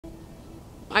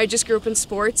I just grew up in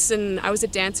sports and I was a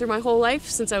dancer my whole life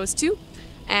since I was 2.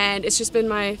 And it's just been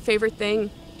my favorite thing,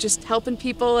 just helping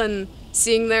people and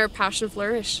seeing their passion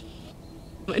flourish.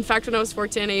 In fact, when I was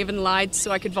 14, I even lied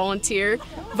so I could volunteer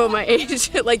about my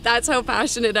age. Like, that's how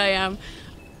passionate I am.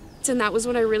 And that was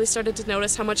when I really started to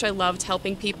notice how much I loved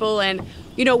helping people. And,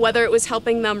 you know, whether it was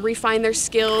helping them refine their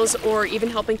skills or even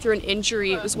helping through an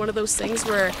injury, it was one of those things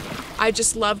where I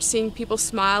just loved seeing people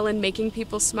smile and making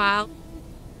people smile.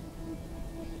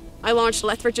 I launched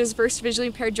Lethbridge's first visually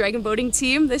impaired dragon boating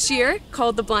team this year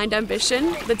called the Blind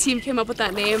Ambition. The team came up with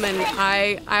that name and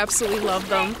I absolutely love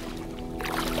them.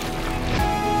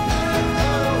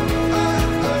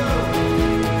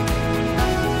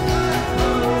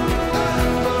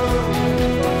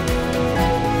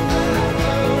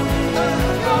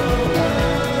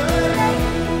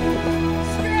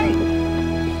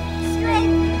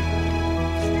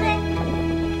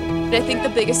 I think the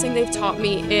biggest thing they've taught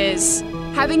me is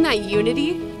having that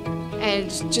unity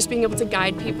and just being able to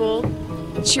guide people,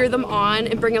 cheer them on,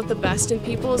 and bring out the best in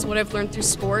people is what I've learned through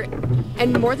sport.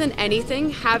 And more than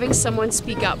anything, having someone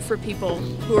speak up for people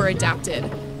who are adapted.